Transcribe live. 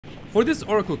For this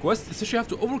Oracle quest, it says you have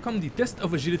to overcome the test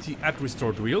of agility at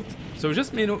Restored Wield. So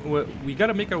we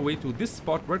gotta make our way to this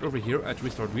spot right over here at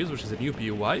Restored Wield, which is a new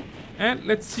POI. And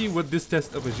let's see what this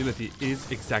test of agility is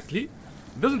exactly.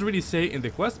 It doesn't really say in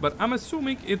the quest, but I'm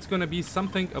assuming it's gonna be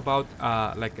something about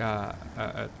like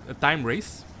a time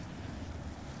race.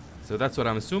 So that's what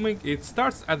I'm assuming. It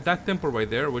starts at that temple right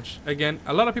there, which again,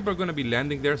 a lot of people are gonna be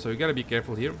landing there, so you gotta be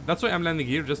careful here. That's why I'm landing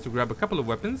here, just to grab a couple of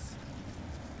weapons.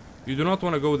 You do not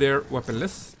want to go there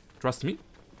weaponless, trust me.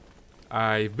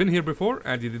 I've been here before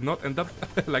and it did not end up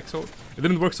like so. It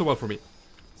didn't work so well for me.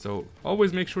 So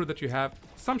always make sure that you have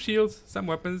some shields, some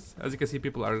weapons. As you can see,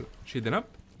 people are shielding up.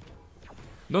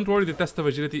 Don't worry, the test of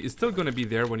agility is still going to be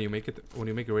there when you make it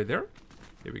right there.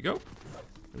 Here we go.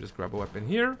 I'll just grab a weapon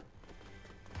here.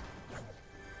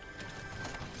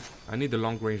 I need a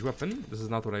long range weapon. This is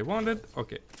not what I wanted.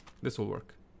 Okay, this will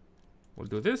work. We'll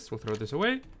do this, we'll throw this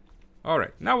away.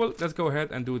 Alright, now let's go ahead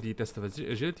and do the test of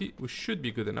agility. We should be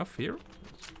good enough here.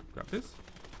 Let's grab this.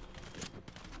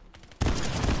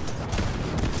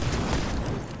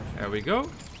 There we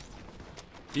go.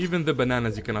 Even the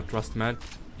bananas you cannot trust, man.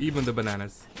 Even the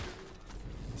bananas.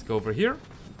 Let's go over here.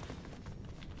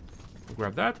 We'll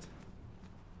grab that.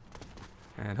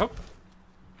 And hop.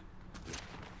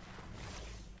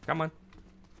 Come on.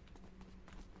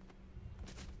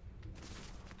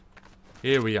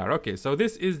 Here we are. Okay, so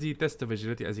this is the test of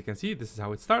agility. As you can see, this is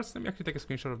how it starts. Let me actually take a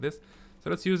screenshot of this.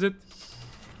 So let's use it.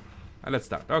 And let's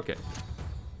start. Okay.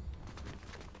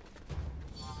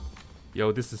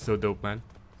 Yo, this is so dope, man.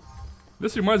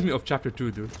 This reminds me of chapter 2,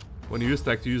 dude. When you used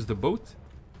to use the boat.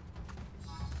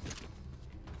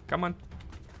 Come on.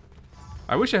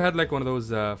 I wish I had like one of those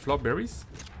flop berries.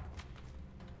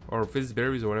 Or fizz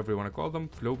berries, or whatever you want to call them.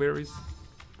 Flow berries.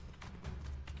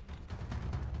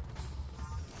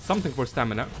 Something for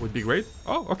stamina would be great.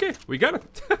 Oh, okay, we got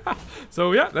it.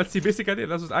 So yeah, that's the basic idea.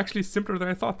 That was actually simpler than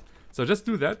I thought. So just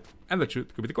do that, and that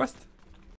could be the quest.